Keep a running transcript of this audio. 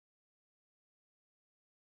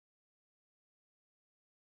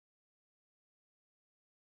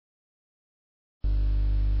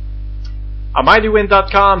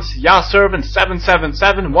AMIGHTYWIND.com's Servant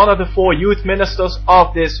 777, one of the 4 youth ministers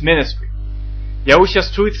of this ministry.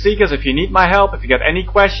 Yahushua's Truthseekers, if you need my help, if you got any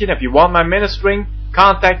question, if you want my ministering,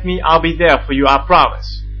 contact me, I'll be there for you, I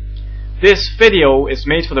promise. This video is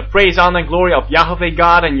made for the praise, honor, and glory of Yahweh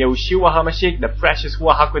God and Yahushua HaMashiach, the precious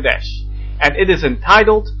Ruach HaKodesh. And it is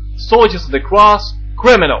entitled, Soldiers of the Cross,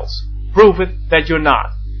 Criminals, Prove It That You're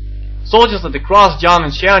Not. Soldiers of the Cross, John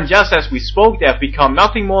and Sheren, just as we spoke, they have become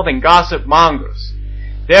nothing more than gossip mongers.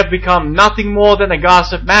 They have become nothing more than a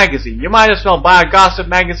gossip magazine. You might as well buy a gossip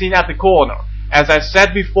magazine at the corner. As I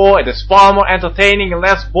said before, it is far more entertaining and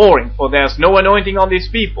less boring, for there is no anointing on these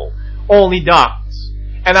people, only darkness.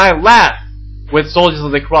 And I laugh with Soldiers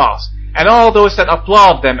of the Cross, and all those that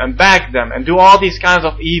applaud them and back them and do all these kinds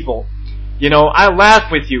of evil. I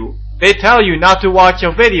laugh with you. They tell you not to watch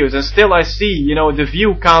your videos, and still I see, the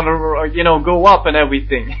view counter, go up and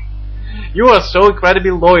everything. You are so incredibly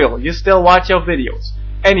loyal. You still watch your videos.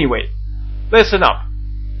 Anyway, listen up.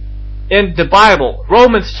 In the Bible,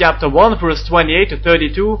 Romans chapter 1 verse 28 to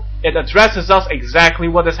 32, it addresses us exactly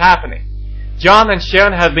what is happening. John and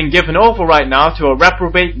Sheren have been given over right now to a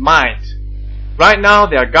reprobate mind. Right now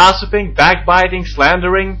they are gossiping, backbiting,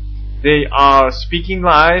 slandering. They are speaking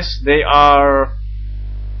lies. They are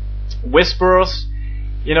whisperers,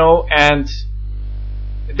 and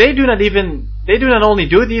they do not only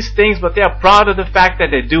do these things, but they are proud of the fact that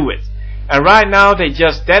they do it. And right now they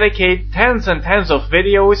just dedicate tens and tens of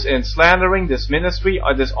videos in slandering this ministry.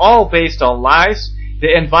 It is all based on lies.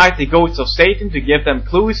 They invite the goats of Satan to give them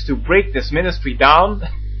clues to break this ministry down.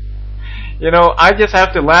 I just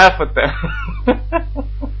have to laugh at them.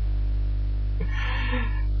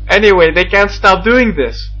 Anyway, they can't stop doing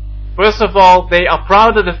this. First of all, they are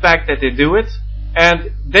proud of the fact that they do it, and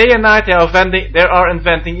day and night they are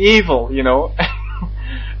inventing evil,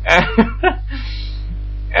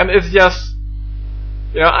 and it's just,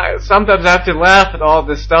 I sometimes have to laugh at all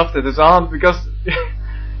this stuff that is on, because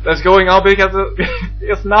that's going on, because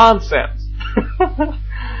it's nonsense.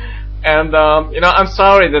 And I'm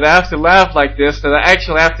sorry that I have to laugh like this, that I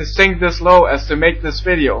actually have to sink this low as to make this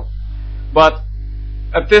video, but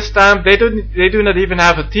at this time, they do not even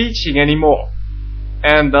have a teaching anymore.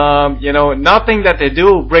 And, nothing that they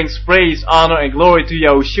do brings praise, honor, and glory to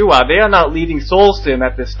Yahushua. They are not leading souls to Him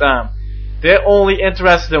at this time. They're only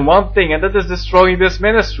interested in one thing, and that is destroying this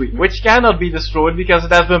ministry, which cannot be destroyed because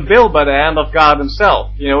it has been built by the hand of God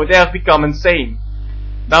Himself. They have become insane.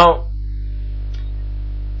 Now,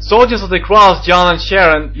 Soldiers of the Cross, John and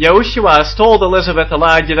Sheren, Yahushua has told Elizabeth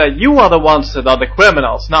Elijah that you are the ones that are the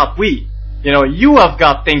criminals, not we. You have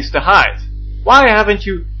got things to hide. Why have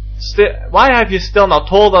you still not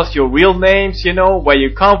told us your real names, where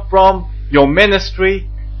you come from, your ministry?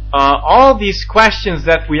 All these questions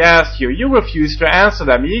that we asked you, you refuse to answer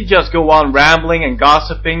them. You just go on rambling and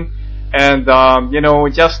gossiping and,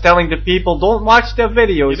 just telling the people, don't watch their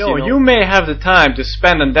videos. You may have the time to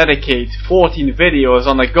spend and dedicate 14 videos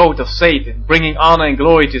on the goat of Satan, bringing honor and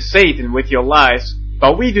glory to Satan with your lies,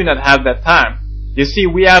 but we do not have that time. You see,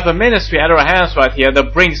 we have a ministry at our hands right here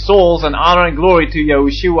that brings souls and honor and glory to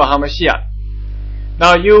Yahushua HaMashiach.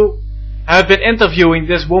 Now you have been interviewing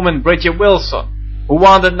this woman, Bridget Wilson, who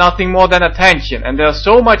wanted nothing more than attention, and there's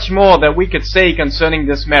so much more that we could say concerning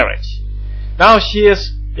this marriage. Now she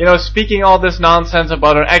is, speaking all this nonsense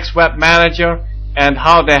about her ex-web manager and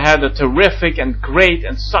how they had a terrific and great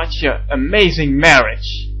and such an amazing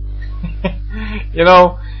marriage.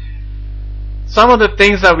 Some of the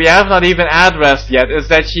things that we have not even addressed yet is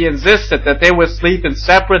that she insisted that they would sleep in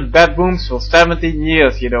separate bedrooms for 17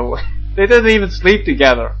 years, They didn't even sleep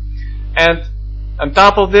together. And on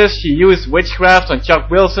top of this, she used witchcraft on Chuck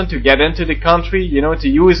Wilson to get into the country, to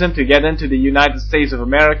use him to get into the United States of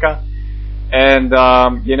America. And,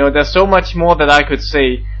 there's so much more that I could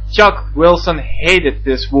say. Chuck Wilson hated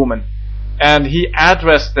this woman. And he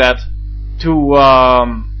addressed that to,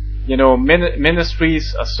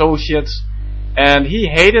 ministries, associates, and he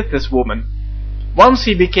hated this woman. Once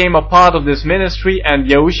he became a part of this ministry and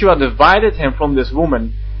Yahushua divided him from this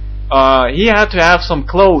woman, he had to have some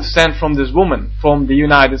clothes sent from this woman from the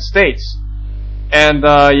United States. And,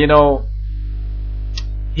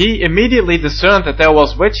 he immediately discerned that there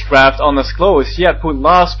was witchcraft on his clothes. She had put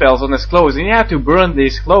law spells on his clothes, and he had to burn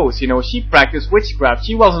these clothes. She practiced witchcraft.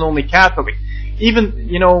 She wasn't only Catholic. Even,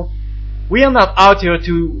 we are not out here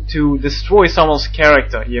to destroy someone's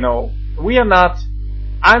character,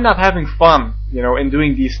 I'm not having fun, in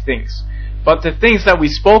doing these things. But the things that we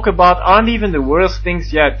spoke about aren't even the worst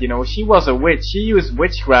things yet, She was a witch. She used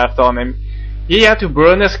witchcraft on him. He had to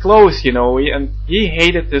burn his clothes, and he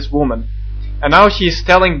hated this woman. And now she's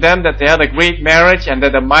telling them that they had a great marriage and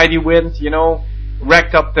that the mighty wind, you know,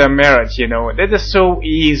 wrecked up their marriage, you know. It is so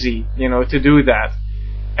easy, you know, to do that.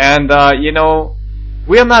 And, you know,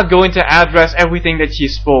 we are not going to address everything that she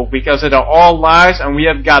spoke because it are all lies and we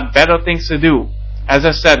have got better things to do. As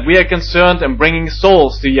I said, we are concerned in bringing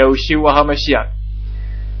souls to Yahushua HaMashiach.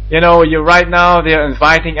 You know, right now they're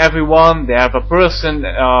inviting everyone. They have a person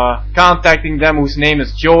contacting them whose name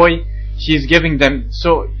is Joy. She's giving them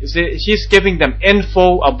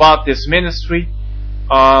info about this ministry.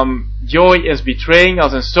 Joy is betraying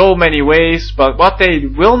us in so many ways, but what they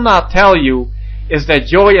will not tell you is that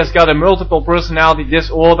Joy has got a multiple personality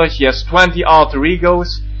disorder. She has 20 alter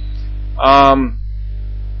egos.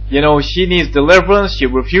 You know, she needs deliverance. She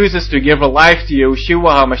refuses to give her life to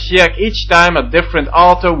Yahushua HaMashiach. Each time a different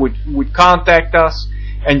altar would contact us,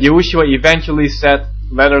 and Yahushua eventually said,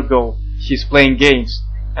 let her go. She's playing games.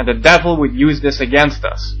 And the devil would use this against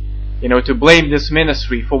us, you know, to blame this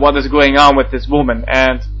ministry for what is going on with this woman.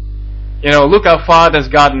 And, you know, look how far it has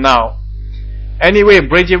gotten now. Anyway,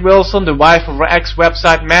 Bridget Wilson, the wife of her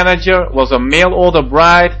ex-website manager, was a mail-order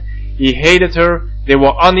bride. He hated her. They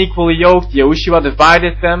were unequally yoked. Yahushua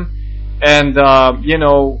divided them. And, you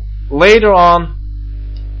know, later on,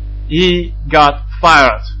 he got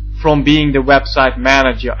fired from being the website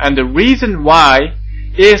manager. And the reason why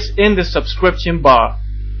is in the subscription bar.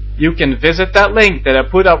 You can visit that link that I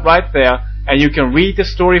put up right there, and you can read the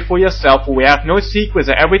story for yourself. We have no secrets,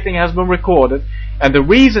 and everything has been recorded. And the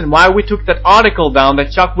reason why we took that article down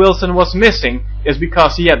that Chuck Wilson was missing is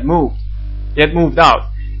because he had moved. He had moved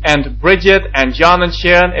out. And Bridget and John and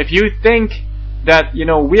Sheren, if you think that, you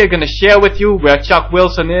know, we are going to share with you where Chuck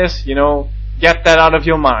Wilson is, you know, get that out of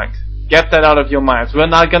your mind. Get that out of your minds. We're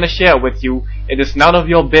not going to share with you. It is none of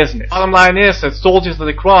your business. Bottom line is that Soldiers of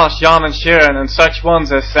the Cross, John and Sheren, and such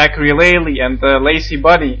ones as Zachary Lailey and the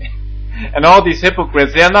lacybunny, and all these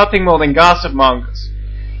hypocrites, they are nothing more than gossip mongers.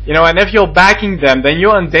 You know, and if you're backing them, then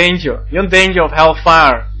you're in danger. You're in danger of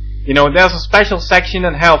hellfire. You know, there's a special section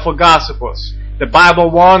in hell for gossipers. The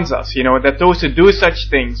Bible warns us, you know, that those who do such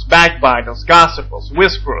things, backbiters, gossipers,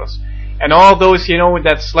 whisperers, and all those, you know,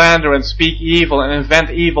 that slander and speak evil and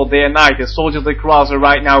invent evil day and night, as Soldiers of the Cross are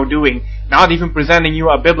right now doing, not even presenting you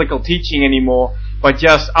a biblical teaching anymore, but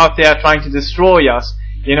just out there trying to destroy us.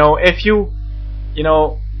 You know, if you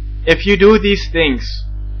do these things,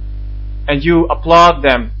 and you applaud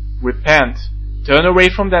them, repent, turn away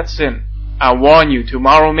from that sin. I warn you,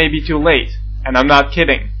 tomorrow may be too late, and I'm not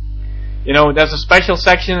kidding. You know, there's a special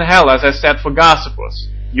section in hell, as I said, for gossipers.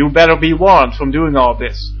 You better be warned from doing all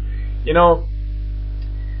this. You know,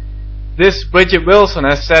 this Bridget Wilson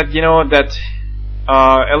has said, you know, that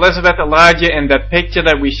Elizabeth Elijah, in that picture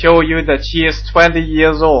that we show you, that she is 20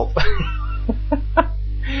 years old.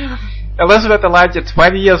 Elizabeth Elijah,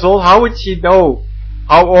 20 years old? How would she know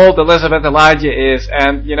how old Elizabeth Elijah is?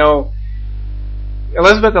 And, you know,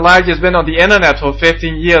 Elizabeth Elijah has been on the internet for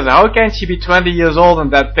 15 years. How can she be 20 years old in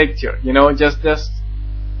that picture? You know, just,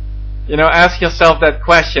 you know, ask yourself that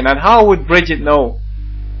question. And how would Bridget know?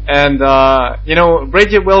 And, you know,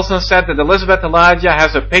 Bridget Wilson said that Elizabeth Elijah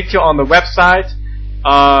has a picture on the website,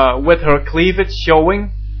 with her cleavage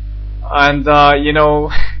showing. And, you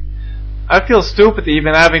know, I feel stupid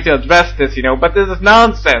even having to address this, you know, but this is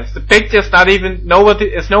nonsense. The picture's not even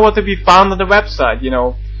it's nowhere to be found on the website, you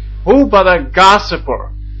know. Who but a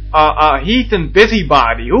gossiper, a heathen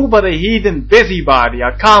busybody, who but a heathen busybody,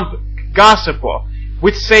 a gossiper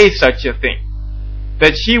would say such a thing?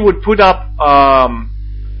 That she would put up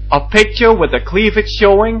a picture with a cleavage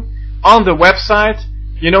showing on the website,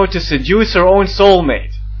 you know, to seduce her own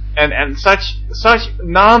soulmate. And such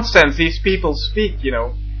nonsense these people speak, you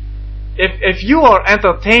know. If you are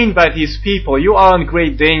entertained by these people, you are in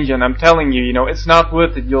great danger, and I'm telling you, you know, it's not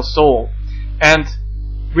worth it, your soul. And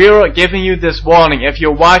we're giving you this warning. If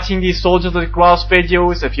you're watching these Soldiers of the Cross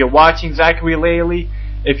videos, if you're watching Zachary Lailey,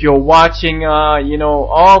 if you're watching, you know,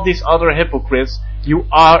 all these other hypocrites, you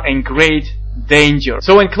are in great danger.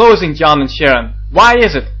 So in closing, John and Sheren, why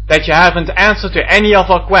is it that you haven't answered to any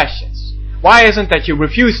of our questions? Why is it that you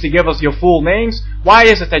refuse to give us your full names? Why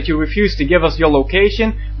is it that you refuse to give us your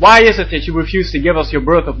location? Why is it that you refuse to give us your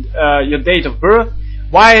date of birth?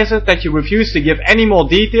 Why is it that you refuse to give any more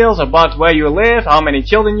details about where you live, how many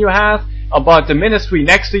children you have, about the ministry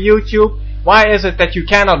next to YouTube? Why is it that you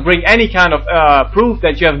cannot bring any kind of proof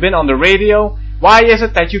that you have been on the radio? Why is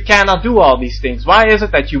it that you cannot do all these things? Why is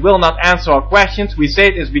it that you will not answer our questions? We say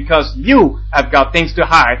it is because you have got things to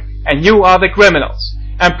hide, and you are the criminals.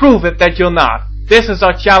 And prove it that you're not. This is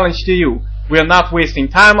our challenge to you. We are not wasting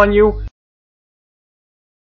time on you.